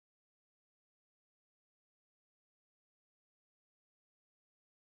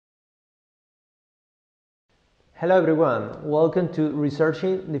Hello everyone, welcome to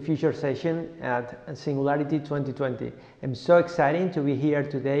Researching the Future session at Singularity 2020. I'm so excited to be here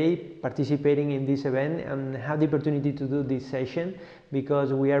today participating in this event and have the opportunity to do this session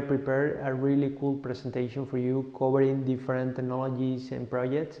because we are prepared a really cool presentation for you covering different technologies and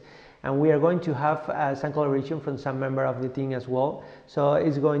projects, and we are going to have some collaboration from some member of the team as well, so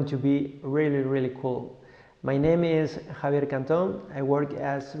it's going to be really cool. My name is Javier Canton. I work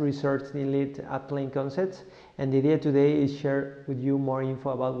as research team lead at Plain Concepts, and the idea today is share with you more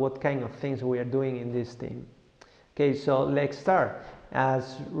info about what kind of things we are doing in this team. Okay, so let's start.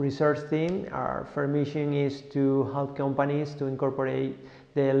 As research team, our first mission is to help companies to incorporate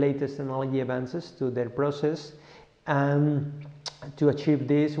the latest technology advances to their process, and to achieve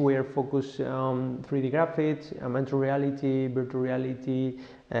this, we are focused on 3D graphics, augmented reality, virtual reality,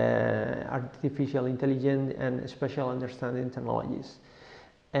 artificial intelligence, and spatial understanding technologies.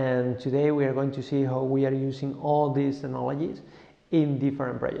 And today we are going to see how we are using all these technologies in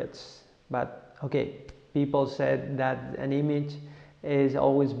different projects. But okay, people said that an image is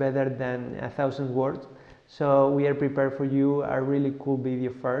always better than 1,000 words, so we are prepared for you a really cool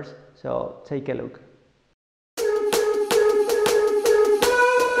video first, so take a look.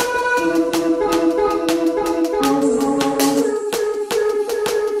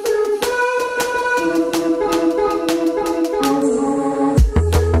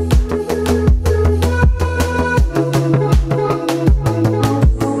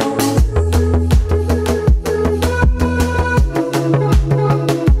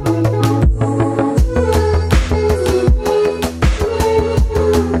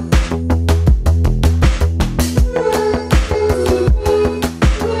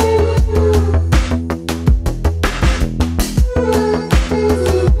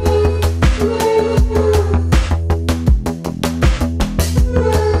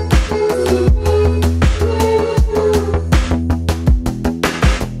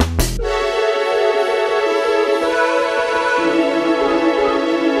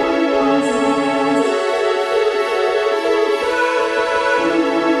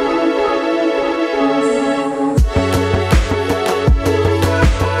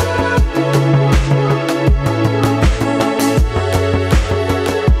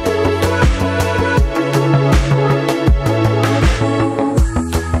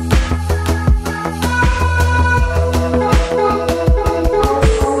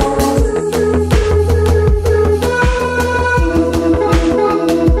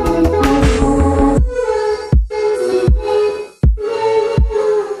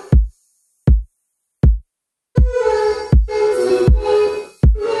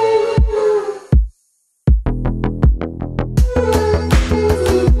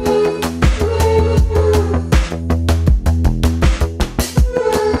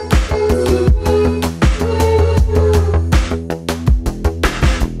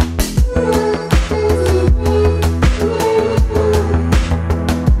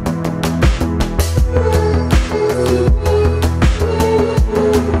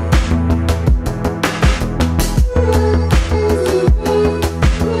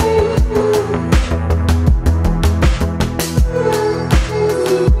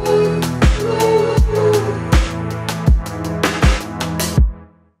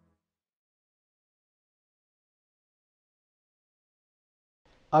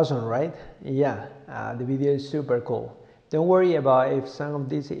 Awesome, right? Yeah, the video is super cool. Don't worry about if some of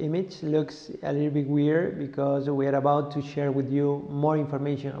this image looks a little bit weird, because we are about to share with you more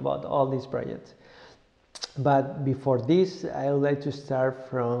information about all these projects. But before this, I would like to start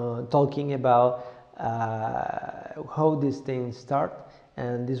from talking about how these things start.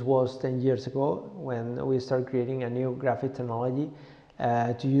 And this was 10 years ago when we started creating a new graphic technology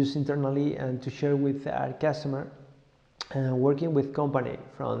to use internally and to share with our customer. And working with company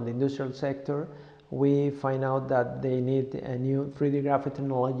from the industrial sector, we find out that they need a new 3D graphic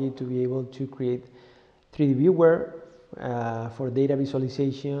technology to be able to create 3D viewer for data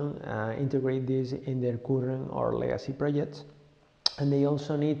visualization, integrate this in their current or legacy projects. And they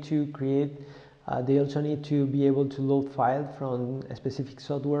also need to create, they also need to be able to load files from specific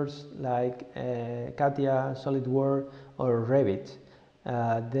softwares like CATIA, SolidWorks, or Revit.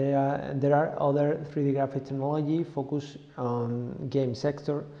 There are other 3D graphic technology focused on game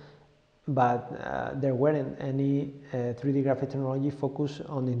sector, but there weren't any 3D graphic technology focused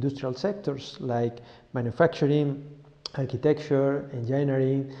on industrial sectors like manufacturing, architecture,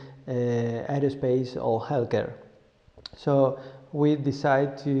 engineering, aerospace, or healthcare. So we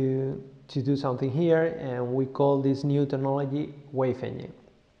decided to do something here, and we call this new technology Wave Engine.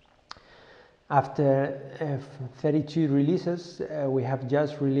 After 32 releases, we have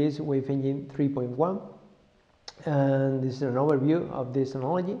just released Wave Engine 3.1, And this is an overview of this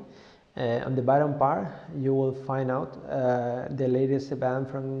technology. On the bottom part, you will find out the latest event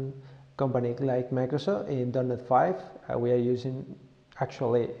from companies like Microsoft in .NET 5. We are using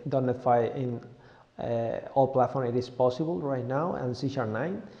actually .NET 5 in all platforms. It is possible right now, and C#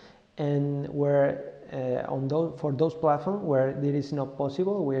 9. And where for those platforms where it is not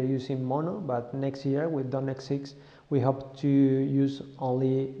possible, we are using Mono. But next year with .NET 6, we hope to use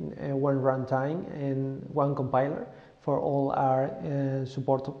only one runtime and one compiler for all our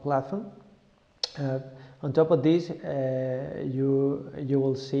support platform. On top of this, you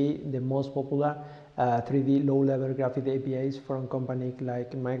will see the most popular 3D low-level graphic APIs from companies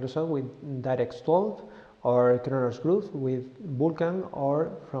like Microsoft with DirectX 12, or Kronos Group with Vulkan,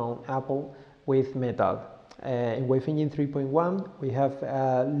 or from Apple with Metal. In Wave Engine 3.1, we have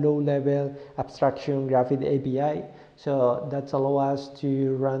a low-level abstraction graphic API, so that allows us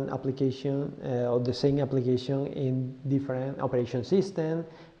to run application or the same application in different operation systems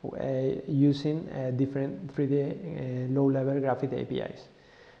using different 3D low-level graphic APIs.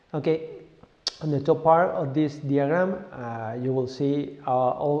 Okay, on the top part of this diagram, you will see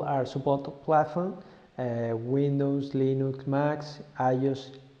all our support platforms: Windows, Linux, Mac,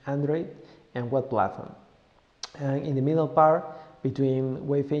 iOS, Android, and web platform. And in the middle part, between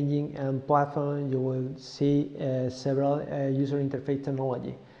Wave Engine and platform, you will see several user interface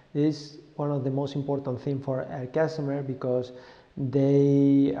technology. This is one of the most important things for our customer, because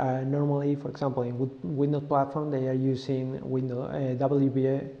they are normally, for example, in Windows platform, they are using Windows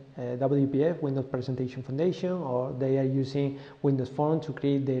WPF, Windows Presentation Foundation, or they are using Windows Phone to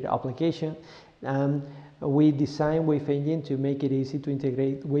create their application. And we designed Wave Engine to make it easy to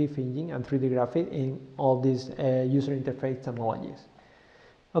integrate Wave Engine and 3D graphics in all these user interface technologies.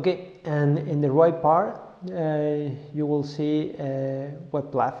 Okay, and in the right part, you will see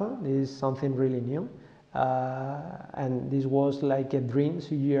web platform. This is something really new, and this was like a dream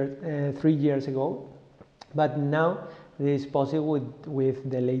 3 years ago, but now it is possible with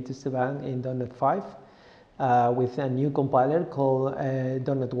the latest event in .NET 5 with a new compiler called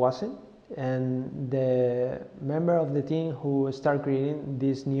 .NET Wasm. And the member of the team who started creating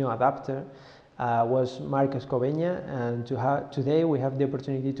this new adapter was Marcos Coveña, and today we have the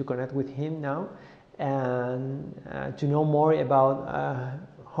opportunity to connect with him now and to know more about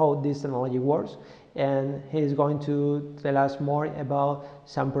how this technology works. And he's going to tell us more about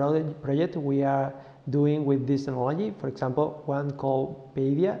some project we are doing with this technology. For example, one called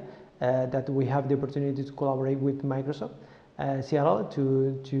Paidia that we have the opportunity to collaborate with Microsoft Seattle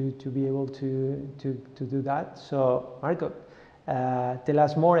to be able to do that. So Marco, tell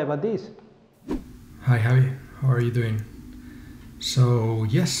us more about this. Hi Javi, how are you doing? So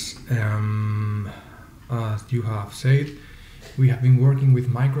yes, as you have said, we have been working with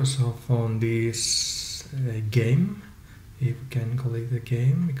Microsoft on this game, if we can call it a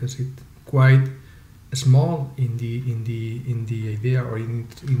game, because it's quite small in the idea or in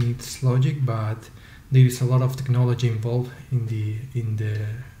its logic, but there is a lot of technology involved in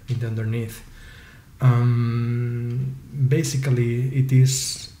the underneath. Basically, it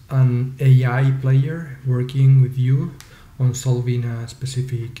is an AI player working with you on solving a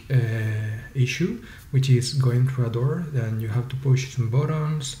specific issue, which is going through a door. Then you have to push some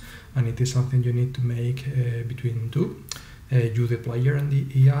buttons, and it is something you need to make between two, you the player and the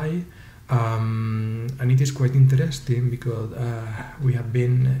AI. And it is quite interesting because we have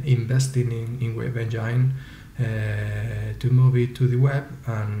been investing in Wave Engine to move it to the web,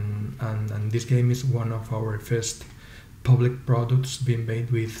 and this game is one of our first public products being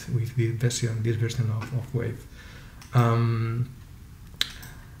made with this version of Wave.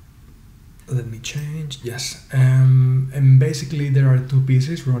 Let me change. Yes, and basically there are two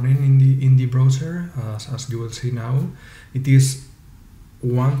pieces running in the browser, as you will see now. It is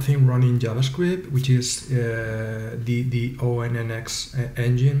one thing running JavaScript, which is the ONNX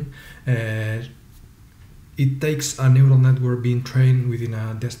engine. It takes a neural network being trained within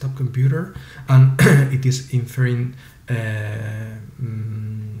a desktop computer, and it is inferring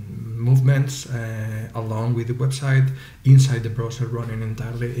movements along with the website inside the browser, running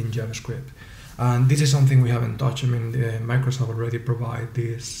entirely in JavaScript. And this is something we haven't touched. I mean, Microsoft already provide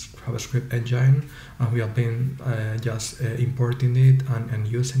this JavaScript engine, and we have been just importing it and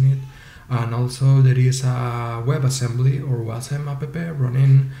using it. And also there is a WebAssembly or Wasm app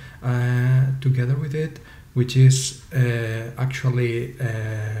running together with it, which is actually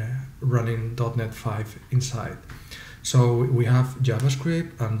running .NET 5 inside. So we have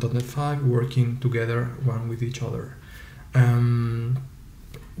JavaScript and .NET 5 working together one with each other.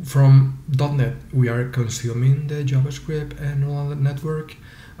 From .NET, we are consuming the JavaScript neural network,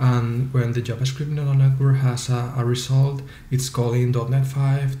 and when the JavaScript neural network has a result, it's calling .NET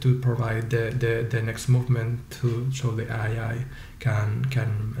 5 to provide the next movement so the AI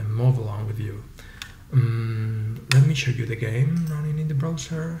can move along with you. Let me show you the game running in the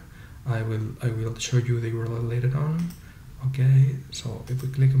browser. I will show you the URL later on. Okay, so if we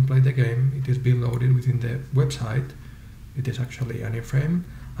click and play the game, it is being loaded within the website. It is actually an iframe,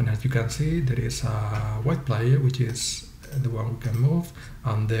 and as you can see, there is a white player, which is the one we can move,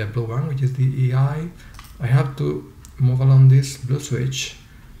 and the blue one, which is the AI. I have to move along this blue switch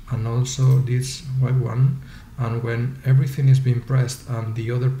and also this white one, and when everything is being pressed and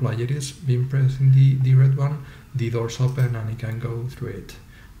the other player is being pressed in the red one, the doors open and it can go through it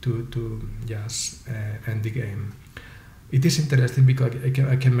to just end the game. It is interesting because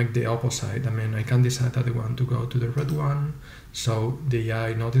I can make the opposite. I mean, I can decide that I want to go to the red one, so the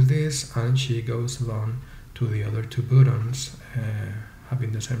AI notices this and she goes along to the other two buttons,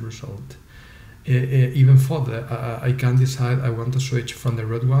 having the same result. Even further, I can decide I want to switch from the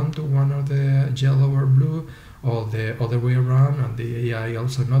red one to one of the yellow or blue, or the other way around, and the AI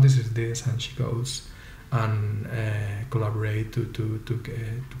also notices this and she goes and collaborate to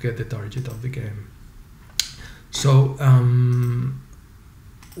get the target of the game. So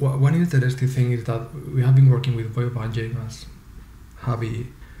one interesting thing is that we have been working with web engine, as Javi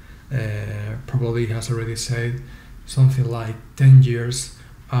probably has already said, something like 10 years.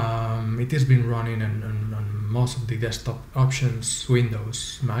 It has been running on most of the desktop options,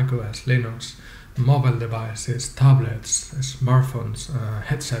 Windows, macOS, Linux, mobile devices, tablets, smartphones,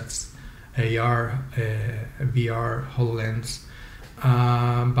 headsets, AR, VR, HoloLens.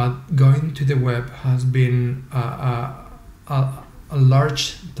 But going to the web has been a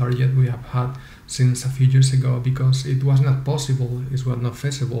large target we have had since a few years ago, because it was not possible, it was not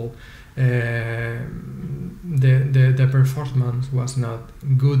feasible. The performance was not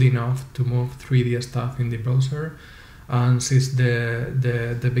good enough to move 3D stuff in the browser, and since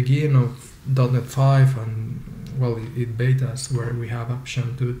the beginning of .NET 5 and well, it betas where we have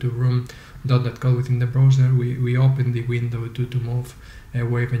option to run .NET code within the browser, we open the window to move a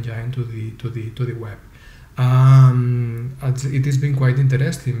web engine to the web. It has been quite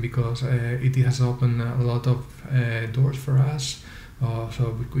interesting because it has opened a lot of doors for us.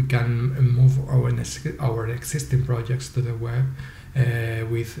 So we can move our existing projects to the web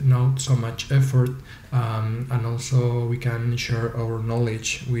with not so much effort, and also we can share our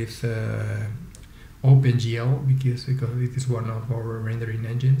knowledge with OpenGL because it is one of our rendering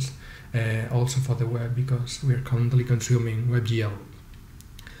engines, also for the web because we are currently consuming WebGL.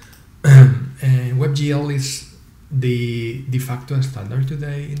 WebGL is the de facto standard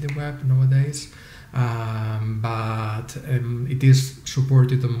today in the web nowadays. But it is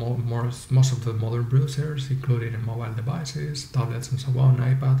supported on most of the modern browsers, including mobile devices, tablets and so on,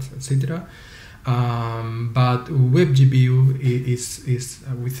 iPads, etc. But WebGPU is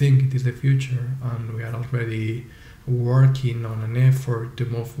we think it is the future, and we are already working on an effort to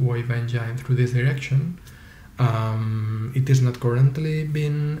move Wave Engine through this direction. It is not currently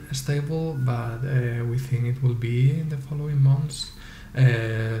been stable, but we think it will be in the following months.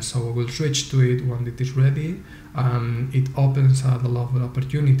 So we will switch to it when it is ready. It opens a lot of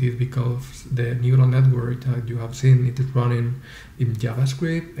opportunities because the neural network that you have seen, it is running in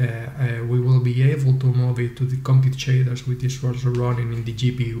JavaScript. We will be able to move it to the compute shaders, which is also running in the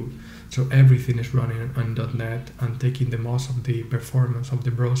GPU. So everything is running on .NET and taking the most of the performance of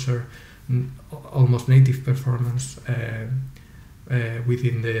the browser, almost native performance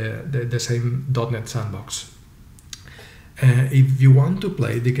within the same .NET sandbox. If you want to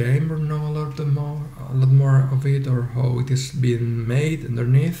play the game or know a lot more of it or how it is being made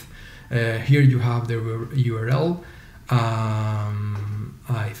underneath, here you have the URL.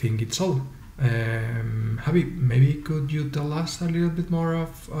 I think it's all. Javi, maybe could you tell us a little bit more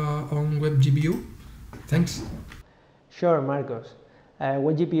on WebGPU? Thanks. Sure, Marcos.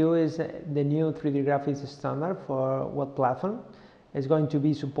 WebGPU is the new 3D graphics standard for web platform. It's going to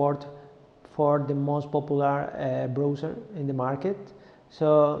be support for the most popular browser in the market.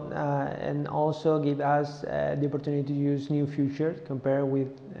 So and also give us the opportunity to use new features compared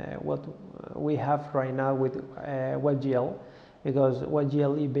with what we have right now with WebGL, because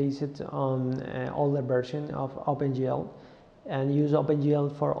WebGL is based on older version of OpenGL and use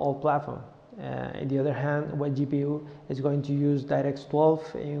OpenGL for all platforms. On the other hand, WebGPU is going to use DirectX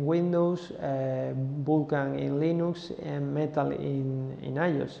 12 in Windows, Vulkan in Linux, and Metal in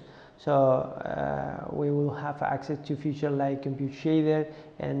iOS. So we will have access to features like compute shader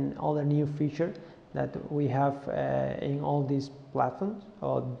and other new features that we have in all these platforms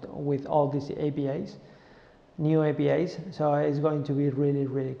or with all these APIs, new APIs. So it's going to be really,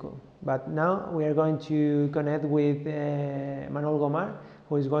 really cool. But now we are going to connect with Manuel Gomar,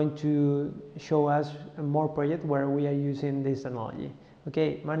 who is going to show us more projects where we are using this technology.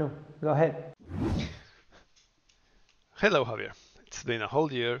 Okay, Manu, go ahead. Hello Javier, it's been a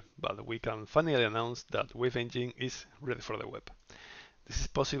whole year, but we can finally announce that Wave Engine is ready for the web. This is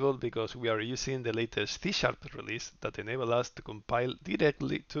possible because we are using the latest C# release that enable us to compile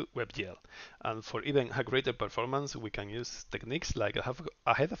directly to WebGL, and for even a greater performance we can use techniques like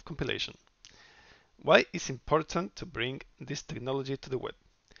ahead of compilation. Why is it important to bring this technology to the web?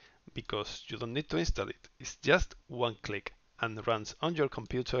 Because you don't need to install it, it's just one click and runs on your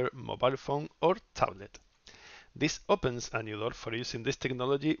computer, mobile phone or tablet. This opens a new door for using this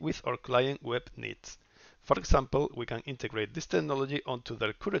technology with our client web needs. For example, we can integrate this technology onto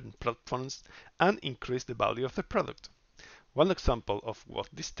their current platforms and increase the value of the product. One example of what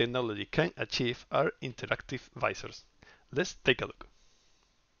this technology can achieve are interactive visors. Let's take a look.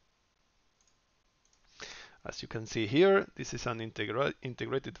 As you can see here, this is an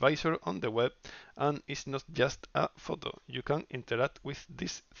integrated visor on the web, and it's not just a photo. You can interact with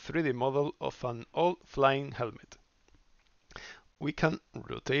this 3D model of an old flying helmet. We can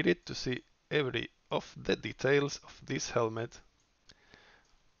rotate it to see every of the details of this helmet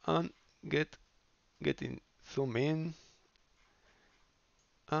and zoom in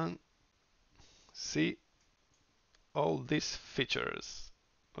and see all these features.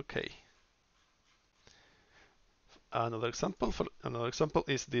 Okay. Another example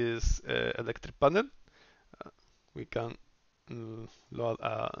is this electric panel. We can load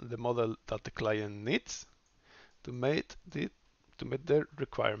the model that the client needs to meet their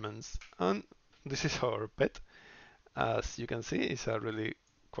requirements. And this is our pet. As you can see, it's a really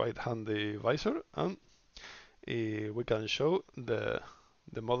quite handy visor, and we can show the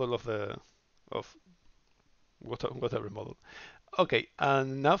model of whatever model. Okay,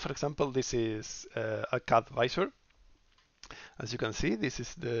 and now for example, this is a cat visor. As you can see, this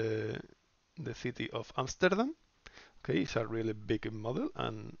is the city of Amsterdam. Okay, it's a really big model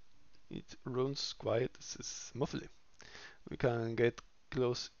and it runs quite smoothly. We can get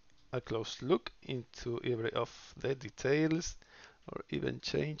a close look into every of the details or even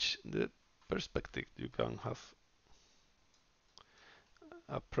change the perspective. You can have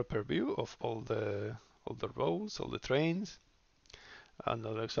a proper view of all the roads, all the trains.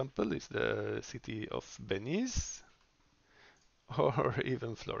 Another example is the city of Venice or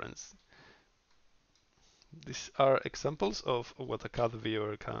even Florence. These are examples of what a CAD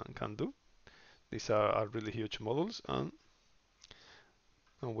viewer can do. These are really huge models, and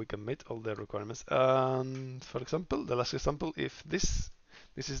we can meet all the requirements. And for example, the last example, if this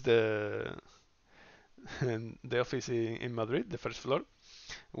is the the office in Madrid, the first floor,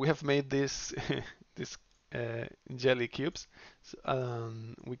 we have made this this jelly cubes,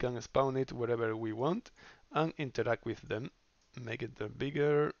 and we can spawn it wherever we want and interact with them, make it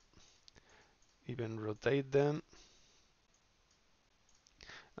bigger, even rotate them.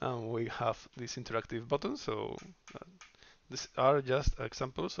 And we have this interactive button. So these are just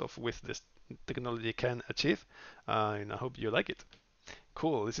examples of what this technology can achieve, and I hope you like it.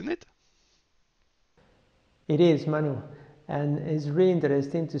 Cool, isn't it? It is, Manu, and it's really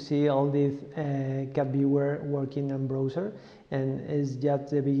interesting to see all this cat viewer working on browser, and it's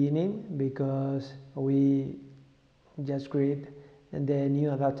just the beginning because we just created the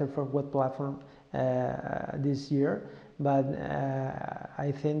new adapter for web platform this year. But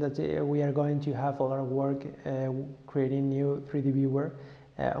I think that we are going to have a lot of work creating new 3D viewer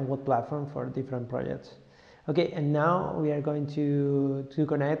on web platform for different projects. Okay, and now we are going to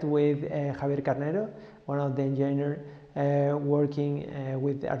connect with Javier Carnero, one of the engineers working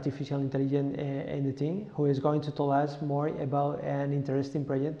with artificial intelligence in the team, who is going to tell us more about an interesting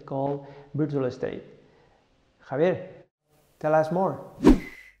project called Virtual Estate. Javier, tell us more.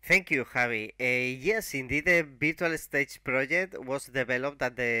 Thank you, Javi. Yes, indeed, the virtual stage project was developed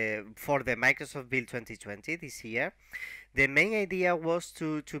for the Microsoft Build 2020 this year. The main idea was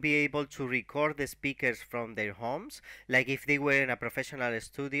to be able to record the speakers from their homes, like if they were in a professional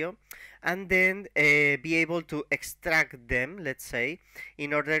studio, and then be able to extract them, let's say,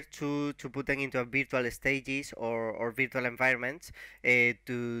 in order to put them into a virtual stages or virtual environments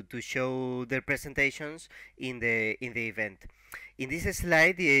to show their presentations in the event. In this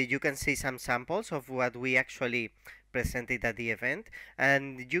slide, you can see some samples of what we actually presented at the event,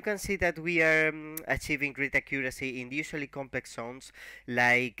 and you can see that we are achieving great accuracy in usually complex zones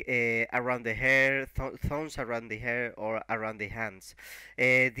like around the hair, zones around the hair or around the hands.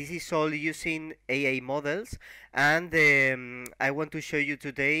 This is all using AI models, and I want to show you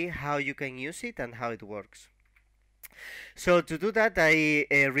today how you can use it and how it works. So to do that, I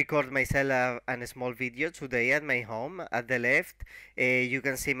record myself a small video today at my home. At the left, you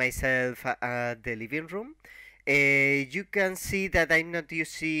can see myself at the living room. You can see that I'm not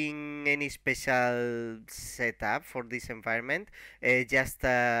using any special setup for this environment, just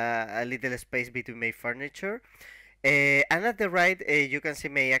a little space between my furniture. And at the right, you can see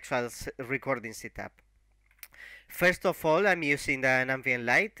my actual recording setup. First of all, I'm using an ambient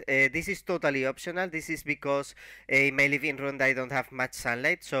light. This is totally optional. This is because in my living room I don't have much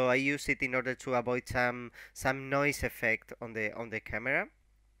sunlight, so I use it in order to avoid some noise effect on the camera.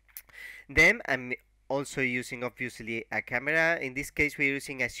 Then I'm also using obviously a camera. In this case, we're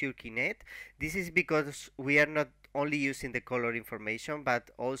using a Surkinet. This is because we are not only using the color information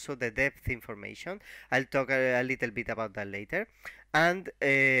but also the depth information. I'll talk a little bit about that later. And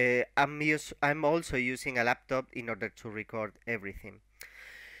I'm also using a laptop in order to record everything.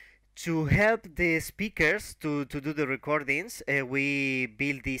 To help the speakers to do the recordings, we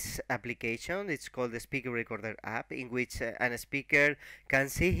built this application. It's called the Speaker Recorder app, in which a speaker can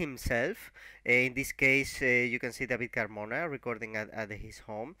see himself. In this case, you can see David Carmona recording at his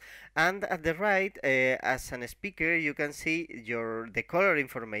home. And at the right, as a speaker, you can see the color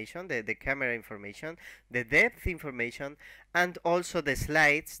information, the camera information, the depth information, and also the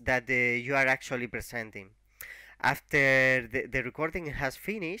slides that you are actually presenting. After the recording has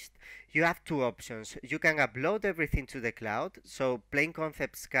finished, you have two options. You can upload everything to the cloud, so Plain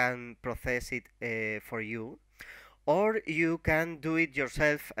Concepts can process it for you, or you can do it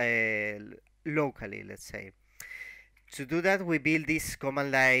yourself locally, let's say. To do that, we build this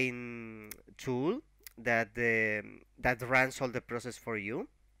command line tool that runs all the process for you.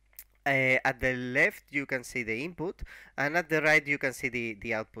 At the left you can see the input, and at the right you can see the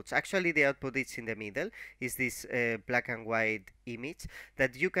outputs. Actually the output is in the middle, is this black and white image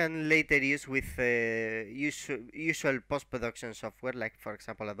that you can later use with usual post-production software, like for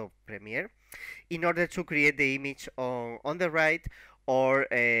example Adobe Premiere, in order to create the image on the right, or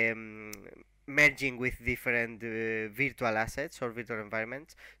merging with different virtual assets or virtual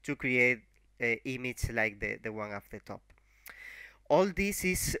environments to create image like the one at the top. All this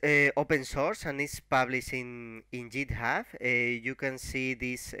is open source and is published in GitHub. You can see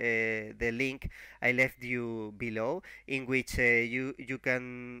this the link I left you below, in which you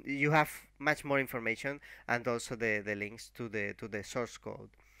have much more information, and also the links to the source code.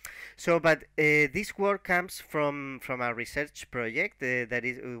 So, but this work comes from a research project that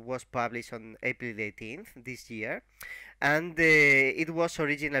was published on April 18th this year, and it was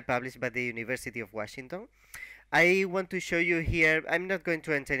originally published by the University of Washington. I want to show you here, I'm not going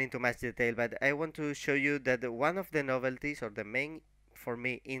to enter into much detail, but I want to show you that one of the novelties, or the main, for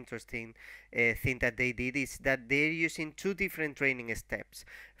me, interesting thing that they did, is that they're using two different training steps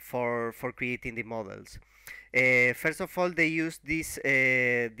for creating the models. First of all, they use this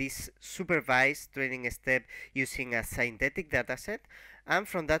supervised training step using a synthetic dataset, and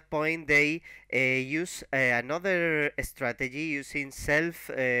from that point they use another strategy using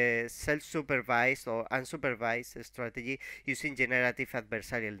self-supervised or unsupervised strategy using generative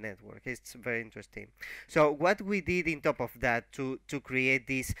adversarial network. It's very interesting. So what we did in top of that to create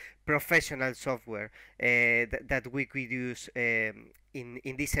this professional software that we could use in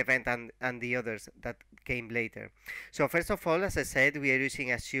this event and the others that came later. So first of all, as I said, we are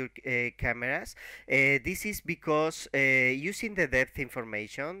using Azure cameras. This is because using the depth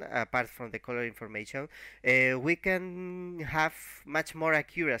information, apart from the color information, we can have much more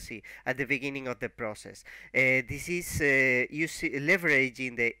accuracy at the beginning of the process. This is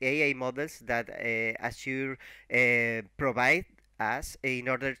leveraging the AI models that Azure provide us in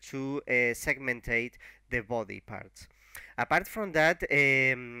order to segmentate the body parts. Apart from that,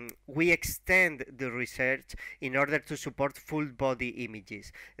 we extend the research in order to support full body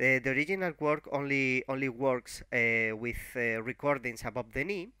images. The original work only works with recordings above the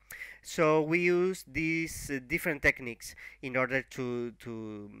knee, so we use these different techniques in order to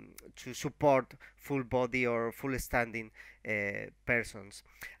support full body or full standing persons.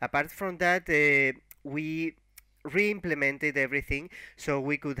 Apart from that, we re-implemented everything, so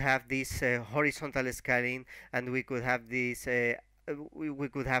we could have this horizontal scaling, and we could have this we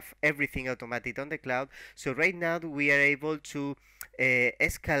could have everything automated on the cloud. So right now we are able to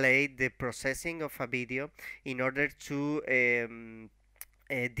escalate the processing of a video in order to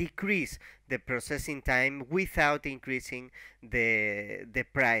decrease the processing time without increasing the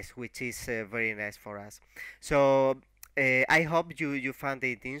price, which is very nice for us. So I hope you found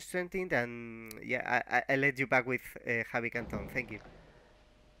it interesting, and yeah, I let you back with Javi Canton. Thank you.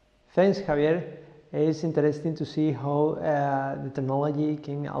 Thanks, Javier. It's interesting to see how the technology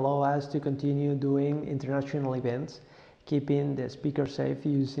can allow us to continue doing international events, keeping the speaker safe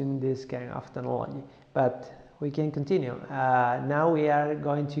using this kind of technology. But we can continue. Now we are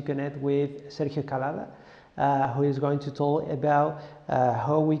going to connect with Sergio Calada, who is going to talk about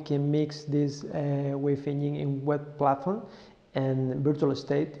how we can mix this wave engine in web platform and virtual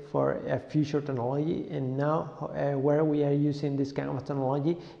state for a future technology, and now where we are using this kind of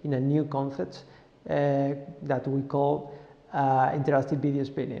technology in a new concept that we call interactive video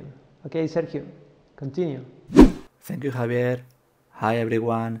experience. Okay, Sergio, continue. Thank you, Javier. Hi,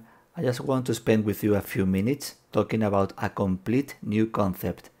 everyone. I just want to spend with you a few minutes talking about a complete new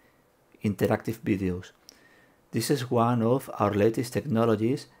concept, interactive videos. This is one of our latest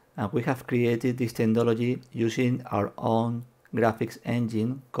technologies, and we have created this technology using our own graphics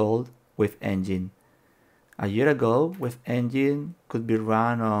engine called Wave Engine. A year ago, Wave Engine could be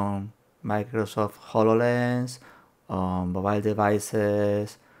run on Microsoft HoloLens, on mobile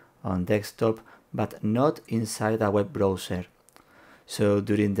devices, on desktop, but not inside a web browser. So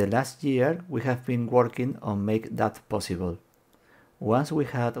during the last year, we have been working on make that possible. Once we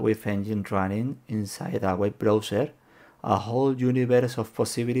had Wave Engine running inside a web browser, a whole universe of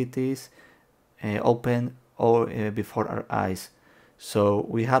possibilities opened before our eyes. So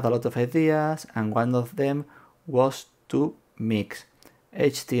we had a lot of ideas, and one of them was to mix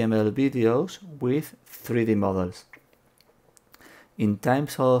HTML videos with 3D models. In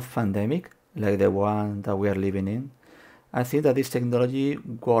times of pandemic, like the one that we are living in, I think that this technology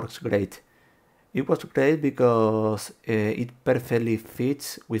works great. It was great because it perfectly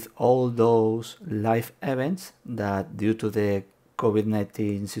fits with all those live events that, due to the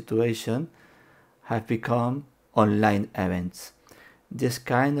COVID-19 situation, have become online events. This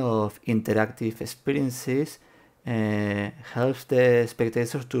kind of interactive experiences helps the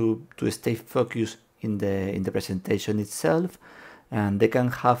spectators to stay focused in the presentation itself, and they can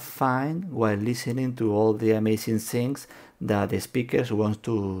have fun while listening to all the amazing things that the speakers want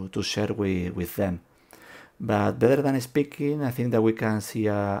to share with them. But better than speaking, I think that we can see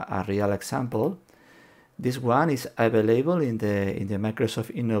a real example. This one is available in the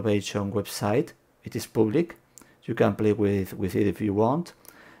Microsoft Innovation website. It is public. You can play with it if you want.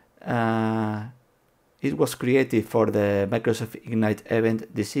 It was created for the Microsoft Ignite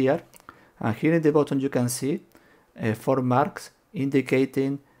event this year. And here in the bottom you can see 4 marks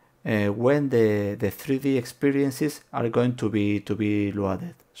indicating when the 3D experiences are going to be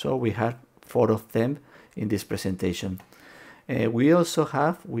loaded. So we have 4 of them in this presentation. We also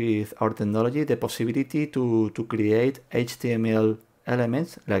have, with our technology, the possibility to create HTML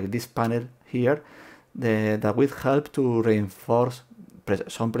elements like this panel here that will help to reinforce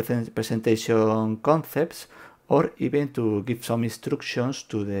some presentation concepts, or even to give some instructions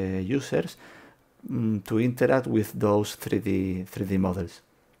to the users to interact with those 3D models.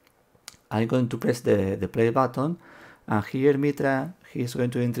 I'm going to press the play button, and here Mitra is going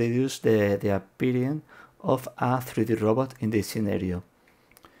to introduce the appearance of a 3D robot in this scenario.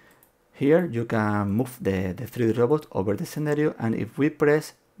 Here you can move the 3D robot over the scenario, and if we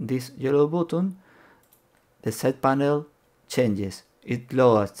press this yellow button, the side panel changes. It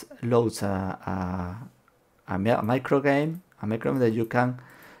loads a micro game that you can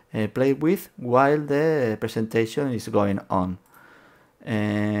play with while the presentation is going on.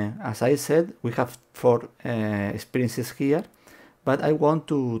 As I said, we have 4 experiences here, but I want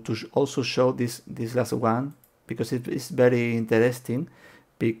to also show this last one because it is very interesting,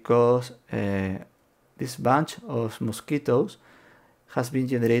 because this bunch of mosquitoes has been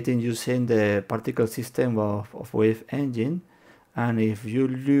generated using the particle system of Wave Engine, and if you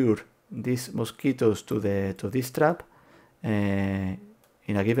lure these mosquitoes to this trap, in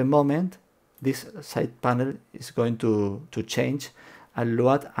a given moment, this side panel is going to change and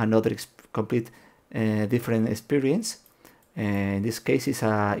load another complete different experience. In this case, it's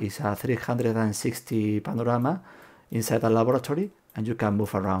a 360 panorama inside a laboratory, and you can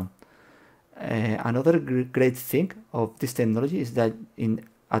move around. Another great thing of this technology is that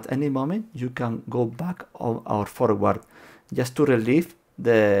at any moment you can go back or forward just to relive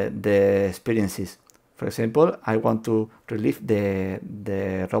the experiences. For example, I want to relive the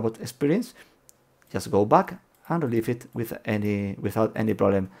robot experience. Just go back and relive it without any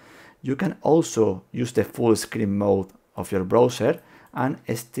problem. You can also use the full screen mode of your browser and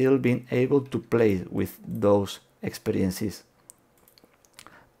still being able to play with those experiences.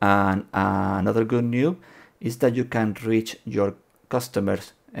 And another good news is that you can reach your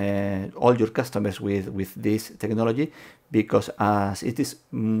customers, all your customers with this technology, because as it is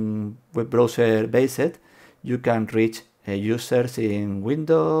web browser based, you can reach users in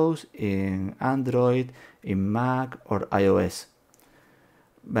Windows, in Android, in Mac or iOS.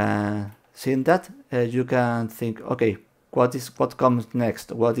 Seeing that, you can think, okay, what comes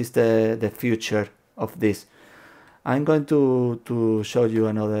next? What is the future of this? I'm going to show you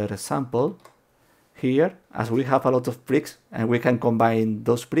another example here. As we have a lot of bricks and we can combine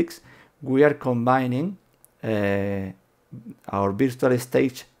those bricks, we are combining our virtual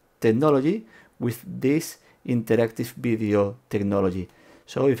stage technology with this interactive video technology.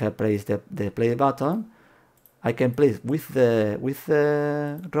 So if I press the play button, I can play with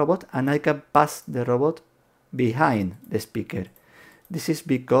the robot, and I can pass the robot behind the speaker. This is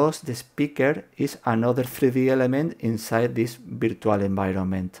because the speaker is another 3D element inside this virtual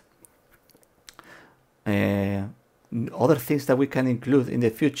environment. Other things that we can include in the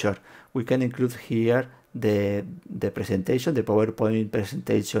future, we can include here the presentation, the PowerPoint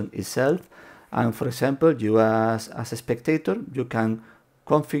presentation itself. And for example, you as a spectator, you can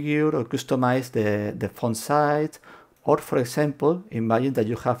configure or customize the font size. Or for example, imagine that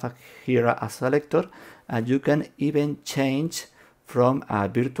you have here a selector and you can even change from a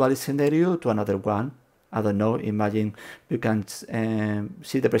virtual scenario to another one. I don't know, imagine you can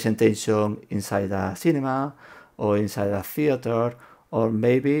see the presentation inside a cinema or inside a theater or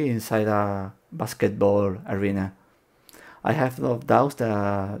maybe inside a basketball arena. I have no doubts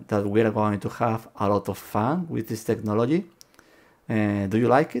that we are going to have a lot of fun with this technology. Do you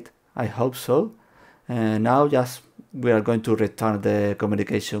like it? I hope so. Now just we are going to return the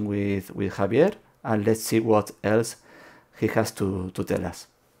communication with Javier, and let's see what else he has to tell us.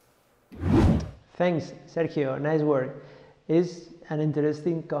 Thanks, Sergio. Nice work. It's an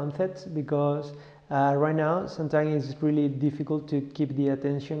interesting concept because right now sometimes it's really difficult to keep the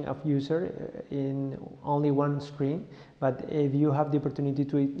attention of user in only one screen. But if you have the opportunity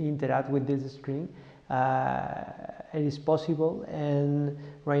to interact with this screen, it is possible. And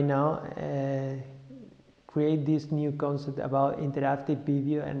right now, create this new concept about interactive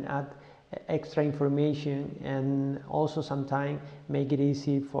video and add extra information, and also sometimes make it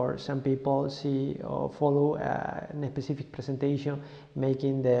easy for some people see or follow a specific presentation,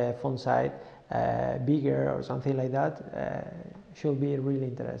 making the font size bigger or something like that. Should be really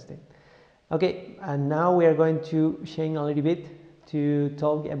interesting. Okay, and now we are going to change a little bit to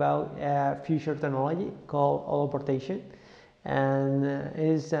talk about future technology called holoportation. And it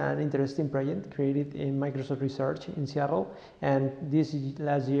is an interesting project created in Microsoft Research in Seattle, and this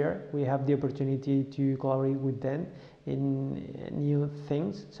last year we have the opportunity to collaborate with them in new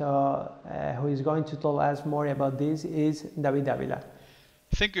things. So who is going to tell us more about this is David Davila.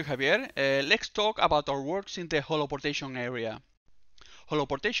 Thank you, Javier. Let's talk about our works in the holoportation area.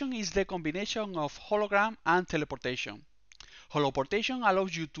 Holoportation is the combination of hologram and teleportation. Holoportation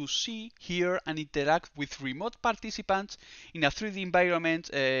allows you to see, hear, and interact with remote participants in a 3D environment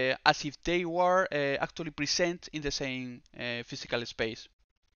as if they were actually present in the same physical space.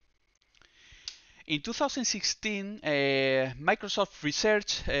 In 2016, Microsoft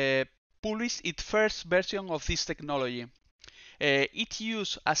Research published its first version of this technology. It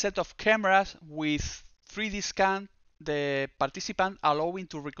used a set of cameras with 3D scan the participant, allowing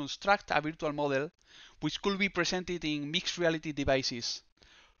to reconstruct a virtual model which could be presented in mixed reality devices,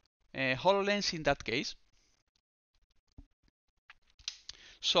 HoloLens in that case.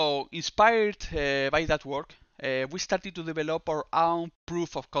 So, inspired by that work, we started to develop our own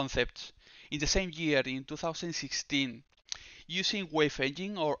proof of concepts in the same year, in 2016, using Wave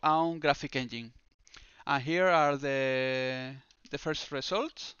Engine, our own graphic engine. And here are the first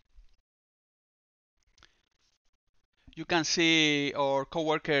results. You can see our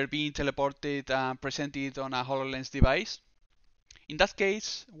coworker being teleported and presented on a HoloLens device. In that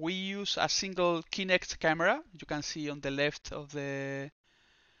case, we use a single Kinect camera. You can see on the left of the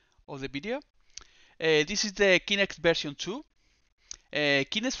video. This is the Kinect version 2.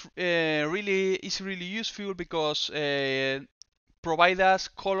 Kinect is really useful because provide us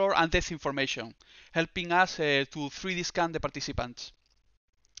color and depth information, helping us to 3D scan the participants.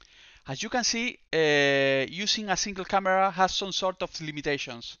 As you can see, using a single camera has some sort of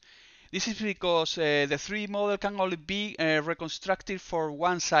limitations. This is because the 3D model can only be reconstructed for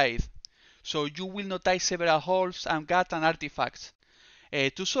one side, so you will notice several holes and gaps and artifacts.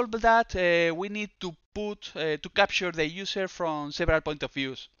 To solve that, we need to capture the user from several point of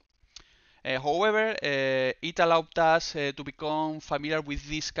views. However, it allowed us to become familiar with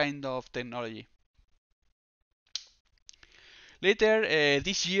this kind of technology. Later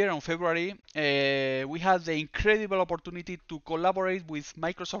this year, on February, we had the incredible opportunity to collaborate with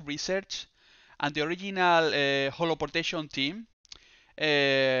Microsoft Research and the original holoportation team.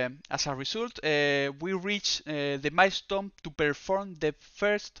 As a result, we reached the milestone to perform the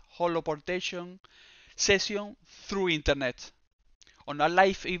first holoportation session through internet on a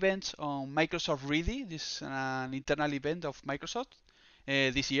live event on Microsoft Ready. This is an internal event of Microsoft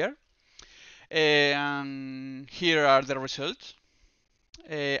this year. And here are the results.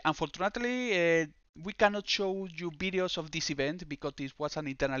 Unfortunately, we cannot show you videos of this event because it was an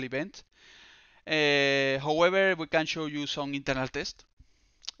internal event. However, we can show you some internal tests.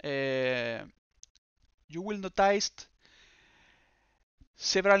 You will notice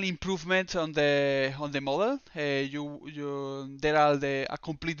several improvements on the model. There are a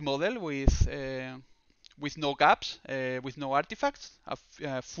complete model with no gaps, with no artifacts,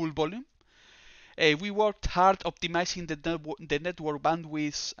 a full volume. We worked hard optimizing the network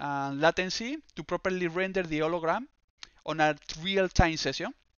bandwidth and latency to properly render the hologram on a real-time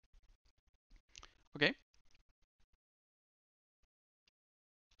session. Okay.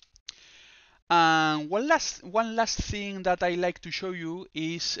 And one last thing that I like to show you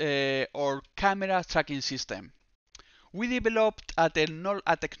is our camera tracking system. We developed a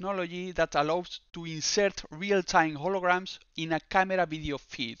technology that allows to insert real-time holograms in a camera video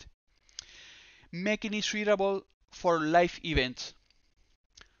feed, making it suitable for live events.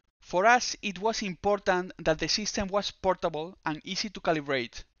 For us, it was important that the system was portable and easy to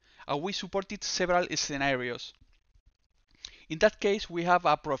calibrate, and we supported several scenarios. In that case, we have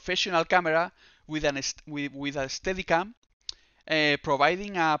a professional camera with a Steadicam,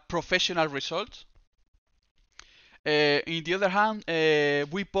 providing a professional result. In the other hand,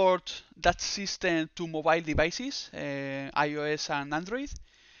 we port that system to mobile devices, iOS and Android,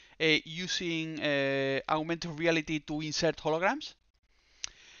 using augmented reality to insert holograms.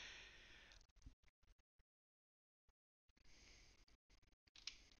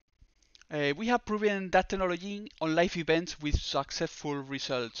 We have proven that technology on live events with successful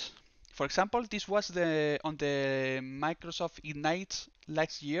results. For example, this was on the Microsoft Ignite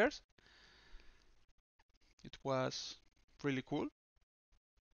last year. It was really cool.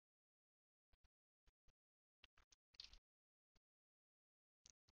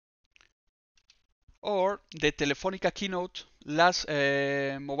 Or the Telefonica keynote last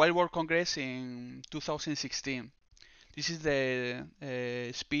Mobile World Congress in 2016. This is the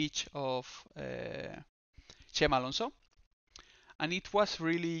speech of Chema Alonso, and it was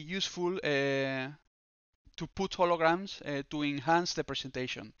really useful to put holograms to enhance the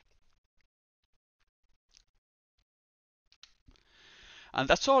presentation. And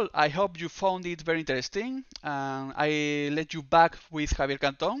that's all. I hope you found it very interesting, and I let you back with Javier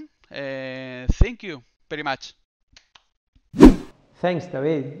Canton. Thank you very much. Thanks,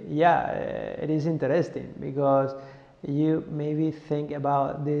 David. Yeah, it is interesting because you maybe think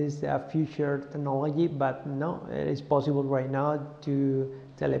about this future technology, but no, it is possible right now to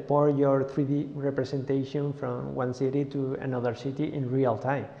teleport your 3D representation from one city to another city in real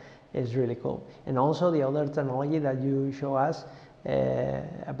time. It's really cool. And also the other technology that you show us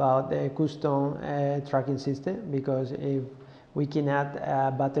about the custom tracking system, because if we can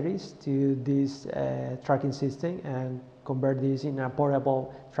add batteries to this tracking system and convert this in a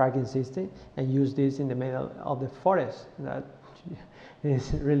portable tracking system and use this in the middle of the forest. That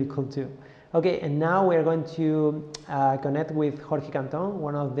is really cool too. Okay, and now we are going to connect with Jorge Canton,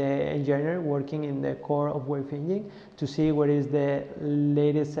 one of the engineers working in the core of Wave Engine, to see what is the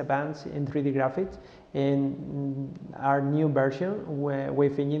latest advance in 3D graphics in our new version,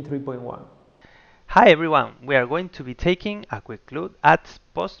 Wave Engine 3.1. Hi everyone, we are going to be taking a quick look at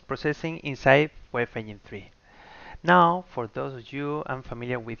post-processing inside Wave Engine 3. Now, for those of you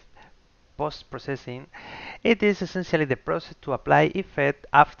unfamiliar with post-processing, it is essentially the process to apply effect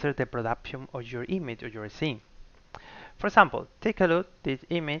after the production of your image or your scene. For example, take a look at this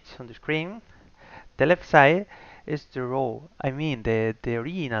image on the screen. The left side is the raw, the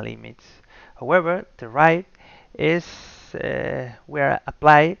original image. However, the right is where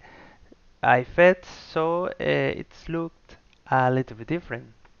apply effects, so it's looked a little bit different.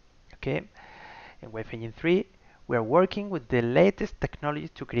 Okay, in Wave Engine 3, we are working with the latest technology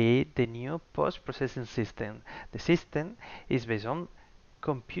to create the new post-processing system. The system is based on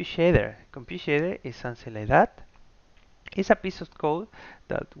Compute Shader. Compute Shader is something like that. It's a piece of code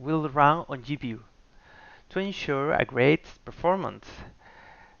that will run on GPU to ensure a great performance.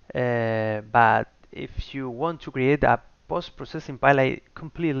 But if you want to create a post-processing pipeline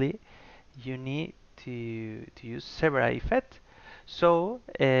completely, you need to use several effects. So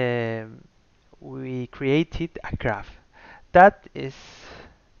we created a graph that is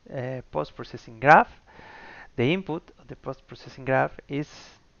a post-processing graph. The input of the post-processing graph is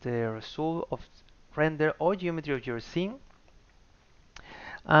the result of render or geometry of your scene.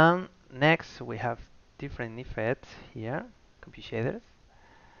 And next we have different effects here, compute shaders.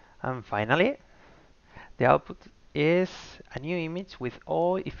 And finally, the output is a new image with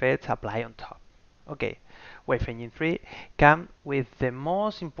all effects applied on top. Okay, Wave Engine 3 comes with the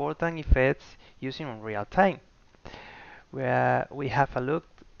most important effects using in real time. Where we have a look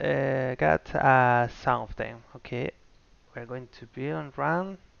at some of them. Okay, we're going to be on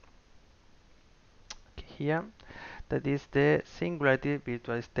run. Okay, here, that is the Singularity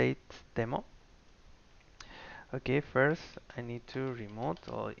virtual state demo. Okay, first I need to remove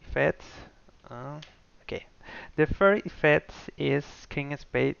all effects. Okay, the first effect is screen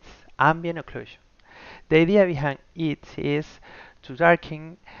space ambient occlusion. The idea behind it is to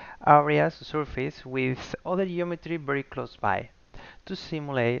darken areas of surface with other geometry very close by to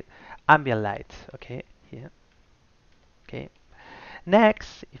simulate ambient light. Okay, here. Okay.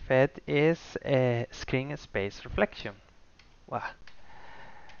 Next effect is screen space reflection. Wow.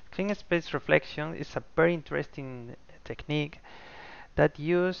 Screen space reflection is a very interesting technique that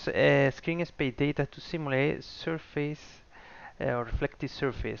use screen space data to simulate surface or reflective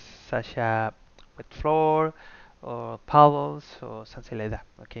surface, such as wet floor or puddles or something like that.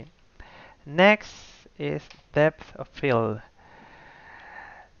 Okay. Next is depth of field.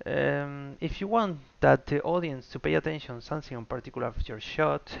 If you want that the audience to pay attention to something in particular of your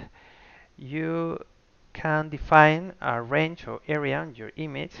shot, you can define a range or area in your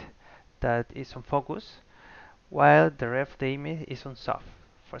image that is on focus, while the rest of the image is on soft.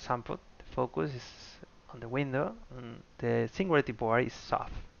 For example, the focus is on the window, and the singularity board is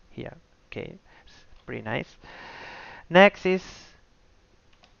soft here. Okay, it's pretty nice. Next is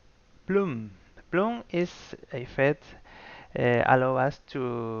bloom. Bloom is a effect allow us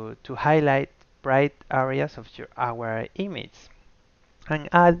to highlight bright areas of our image and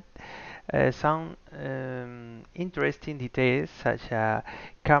add some interesting details such as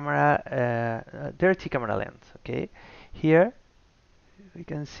dirty camera lens. Okay, here we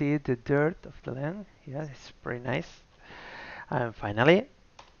can see the dirt of the lens. Yeah, it's pretty nice. And finally,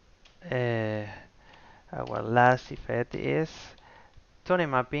 uh, our last effect is tone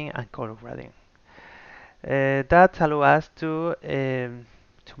mapping and color grading. That allow us to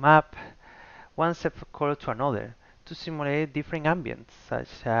map one set of color to another to simulate different ambients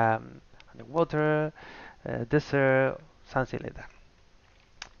such underwater, desert, something like that.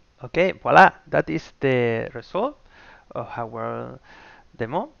 Okay, voila, that is the result of our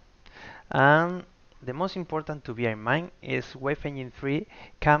demo. And the most important to bear in mind is Wave Engine 3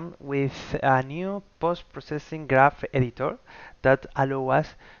 comes with a new post-processing graph editor that allows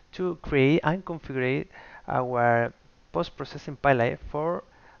us to create and configure our post-processing pipeline for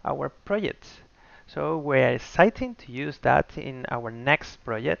our projects. So we're excited to use that in our next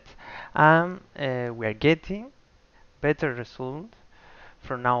project, and we are getting better results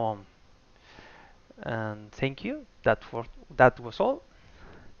from now on. And thank you. That was all.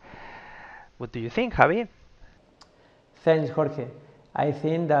 What do you think, Javi? Thanks, Jorge. I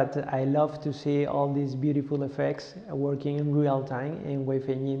think that I love to see all these beautiful effects working in real time in Wave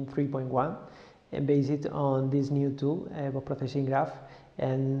Engine 3.1 and based on this new tool, processing graph.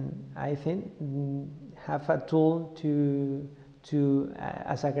 And I think have a tool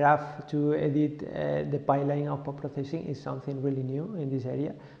as a graph to edit the pipeline of processing is something really new in this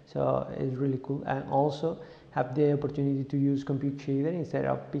area. So it's really cool. And also have the opportunity to use compute shader instead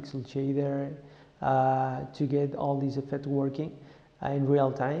of pixel shader to get all these effects working in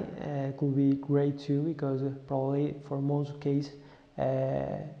real time. Could be great too, because probably for most cases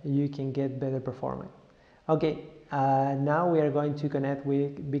you can get better performance. Okay, now we are going to connect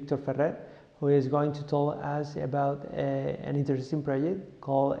with Victor Ferrer, who is going to tell us about an interesting project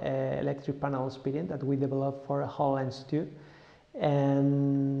called Electric Panel Experience that we developed for HoloLens 2.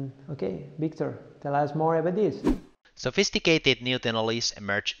 And okay, Victor, tell us more about this. Sophisticated new technologies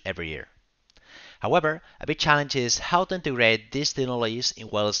emerge every year. However, a big challenge is how to integrate these technologies in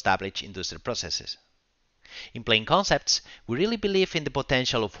well-established industrial processes. In plain concepts, we really believe in the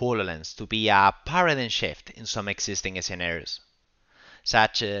potential of HoloLens to be a paradigm shift in some existing scenarios,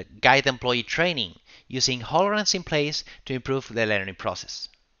 such as guide employee training using HoloLens in place to improve the learning process,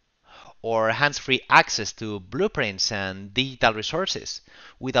 or hands-free access to blueprints and digital resources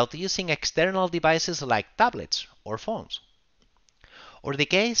without using external devices like tablets or phones, or the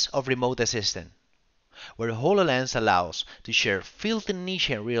case of remote assistant, where HoloLens allows to share field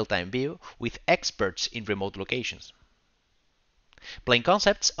technician real-time view with experts in remote locations. Plain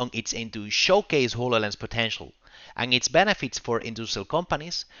Concepts on its aim to showcase HoloLens potential and its benefits for industrial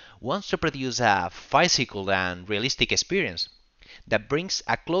companies wants to produce a physical and realistic experience that brings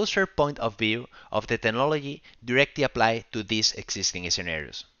a closer point of view of the technology directly applied to these existing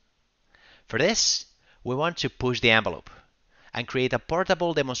scenarios. For this, we want to push the envelope and create a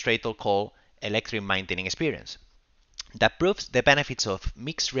portable demonstrator called Electric Maintenance Experience that proves the benefits of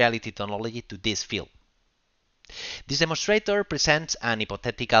mixed reality technology to this field. This demonstrator presents an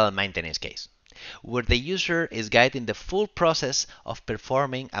hypothetical maintenance case, where the user is guiding the full process of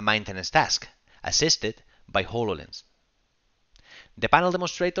performing a maintenance task, assisted by HoloLens. The panel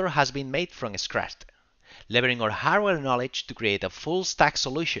demonstrator has been made from scratch, leveraging our hardware knowledge to create a full-stack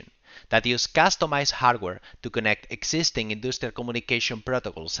solution that uses customized hardware to connect existing industrial communication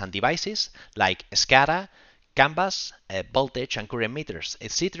protocols and devices like SCADA, Canvas, voltage and current meters,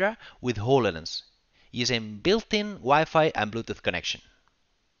 etc. with HoloLens, using built-in Wi-Fi and Bluetooth connection.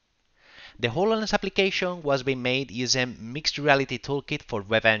 The HoloLens application was being made using Mixed Reality Toolkit for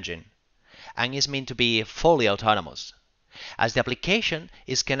Web Engine and is meant to be fully autonomous, as the application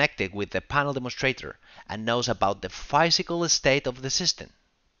is connected with the panel demonstrator and knows about the physical state of the system.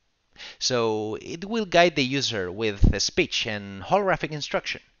 So it will guide the user with speech and holographic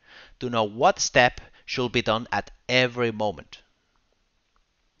instruction to know what step should be done at every moment.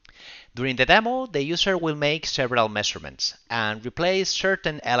 During the demo, the user will make several measurements and replace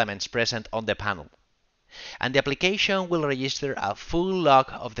certain elements present on the panel. And the application will register a full log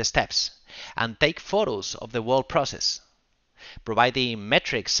of the steps and take photos of the whole process, providing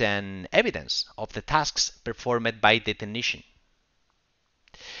metrics and evidence of the tasks performed by the technician.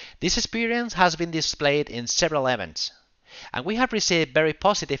 This experience has been displayed in several events, and we have received very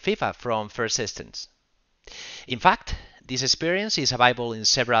positive feedback from first systems. In fact, this experience is available in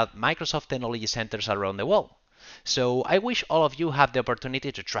several Microsoft Technology Centers around the world, so I wish all of you have the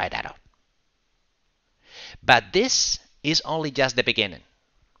opportunity to try that out. But this is only just the beginning.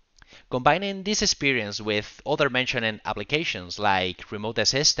 Combining this experience with other mentioned applications like remote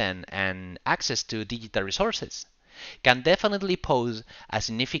assistant and access to digital resources can definitely pose a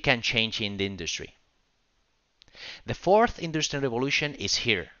significant change in the industry. The fourth industrial revolution is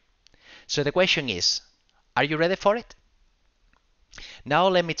here. So the question is, are you ready for it? Now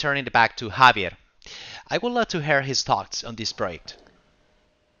let me turn it back to Javier. I would love to hear his thoughts on this project.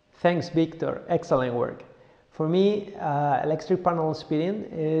 Thanks, Victor. Excellent work. For me, electric panel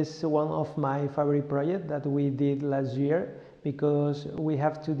experience is one of my favorite projects that we did last year, because we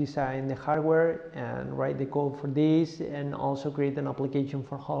have to design the hardware and write the code for this, and also create an application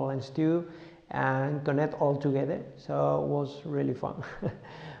for HoloLens 2 and connect all together. So it was really fun.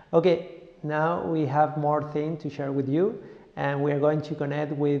 Okay, now we have more things to share with you, and we are going to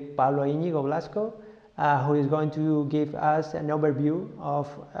connect with Pablo Íñigo Blasco, who is going to give us an overview of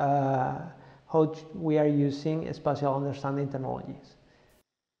how we are using spatial understanding technologies.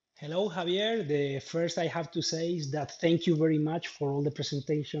 Hello, Javier. The first I have to say is that thank you very much for all the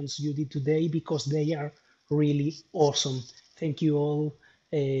presentations you did today, because they are really awesome. Thank you all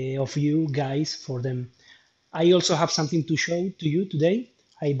of you guys for them. I also have something to show to you today.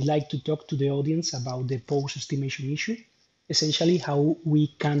 I'd like to talk to the audience about the pose estimation issue, essentially how we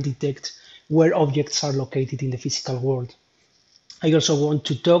can detect where objects are located in the physical world. I also want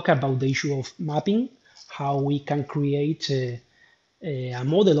to talk about the issue of mapping, how we can create a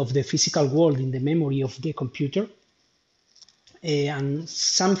model of the physical world in the memory of the computer, and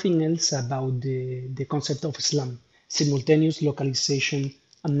something else about the concept of SLAM, simultaneous localization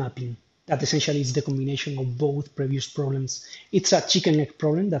and mapping. That essentially is the combination of both previous problems. It's a chicken egg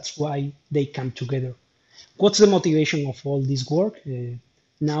problem, that's why they come together. What's the motivation of all this work?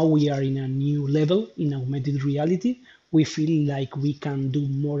 Now we are in a new level in augmented reality. We feel like we can do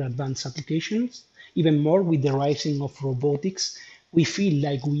more advanced applications, even more with the rising of robotics. We feel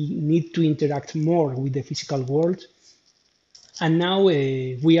like we need to interact more with the physical world. And now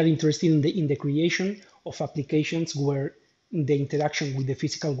we are interested in the creation of applications where the interaction with the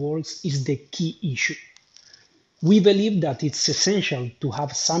physical worlds is the key issue. We believe that it's essential to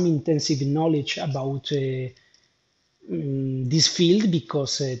have some intensive knowledge about this field,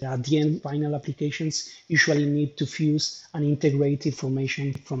 because at the end, final applications usually need to fuse and integrate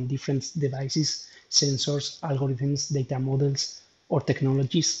information from different devices, sensors, algorithms, data models, or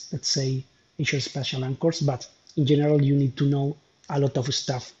technologies, let's say Azure Spatial Anchors, but in general, you need to know a lot of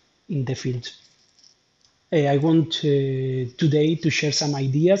stuff in the field. I want today to share some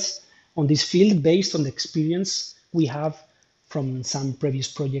ideas on this field based on the experience we have from some previous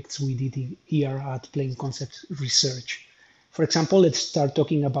projects we did here at Plain Concept Research. For example, let's start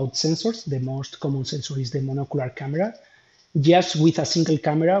talking about sensors. The most common sensor is the monocular camera. Just with a single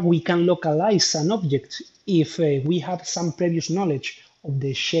camera, we can localize an object if we have some previous knowledge of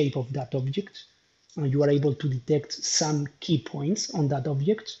the shape of that object. And you are able to detect some key points on that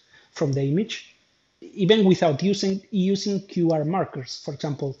object from the image, even without using QR markers. For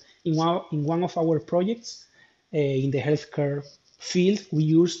example, in one of our projects in the healthcare field, we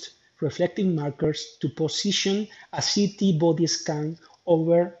used reflecting markers to position a CT body scan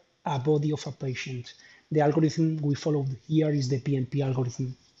over a body of a patient. The algorithm we followed here is the PNP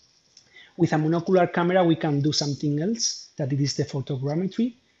algorithm. With a monocular camera, we can do something else, that it is the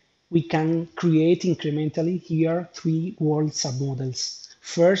photogrammetry. We can create incrementally here 3 world submodels.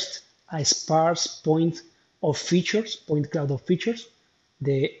 First, a sparse point cloud of features,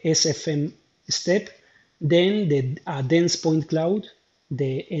 the SFM step, then a dense point cloud,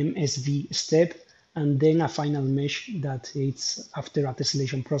 the MSV step, and then a final mesh that it's after a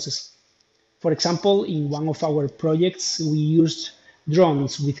tessellation process. For example, in one of our projects, we used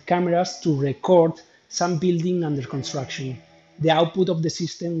drones with cameras to record some building under construction. The output of the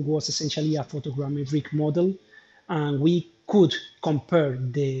system was essentially a photogrammetric model, and we could compare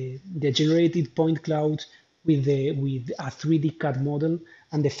the generated point cloud with a 3D CAD model,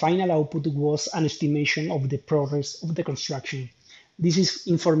 and the final output was an estimation of the progress of the construction. This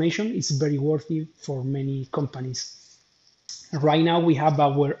information is very worthy for many companies. Right now, we have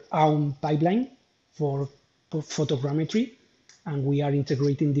our own pipeline for photogrammetry, and we are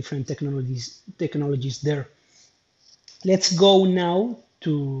integrating different technologies there. Let's go now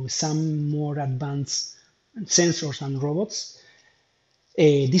to some more advanced sensors and robots.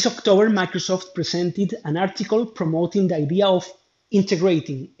 This October, Microsoft presented an article promoting the idea of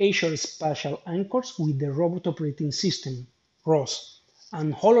integrating Azure Spatial Anchors with the Robot Operating System, ROS,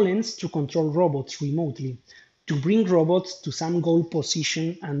 and HoloLens to control robots remotely, to bring robots to some goal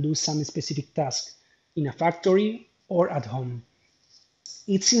position and do some specific task in a factory or at home.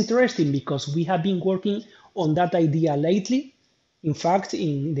 It's interesting because we have been working on that idea lately. In fact,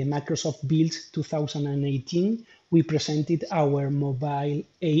 in the Microsoft Build 2018, we presented our mobile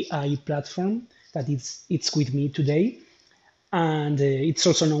AI platform that it's with me today. And it's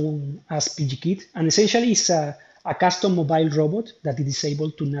also known as PGKit. And essentially, it's a custom mobile robot that is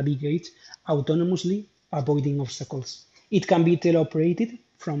able to navigate autonomously, avoiding obstacles. It can be teleoperated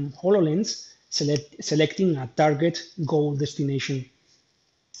from HoloLens, selecting a target goal destination.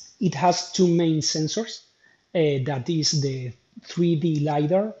 It has 2 main sensors, that is the 3D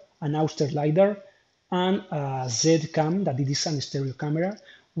LiDAR, an Auster LiDAR, and a Z-cam, that it is a stereo camera.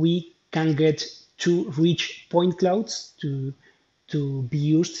 We can get 2 rich point clouds to be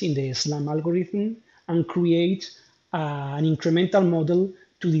used in the SLAM algorithm and create an incremental model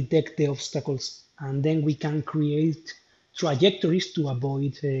to detect the obstacles. And then we can create trajectories to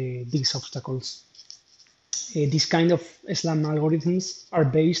avoid these obstacles. These kind of SLAM algorithms are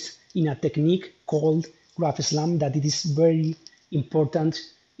based in a technique called graph SLAM that it is very important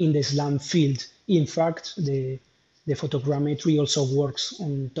in the SLAM field. In fact, the photogrammetry also works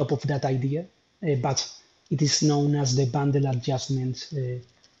on top of that idea, but it is known as the bundle adjustment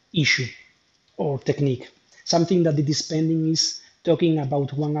issue or technique. Something that it is pending is talking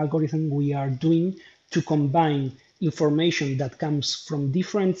about one algorithm we are doing to combine information that comes from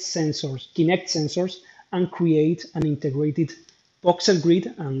different sensors, Kinect sensors, and create an integrated voxel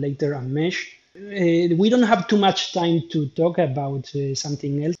grid and later a mesh. We don't have too much time to talk about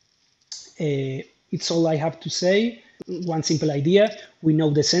something else. It's all I have to say. One simple idea: we know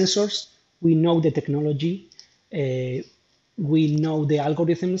the sensors, we know the technology, we know the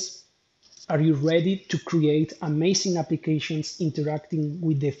algorithms. Are you ready to create amazing applications interacting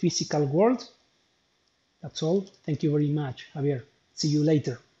with the physical world? That's all. Thank you very much, Javier. See you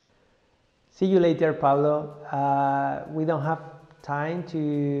later. See you later, Pablo. We don't have time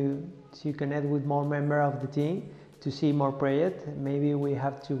to connect with more members of the team to see more projects. Maybe we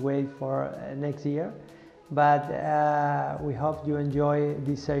have to wait for next year. But we hope you enjoy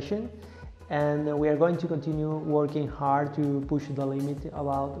this session. And we are going to continue working hard to push the limit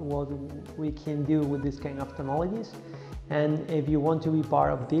about what we can do with this kind of technologies. And if you want to be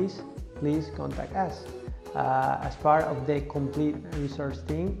part of this, please contact us. As part of the complete research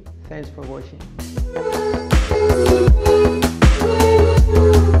team, thanks for watching.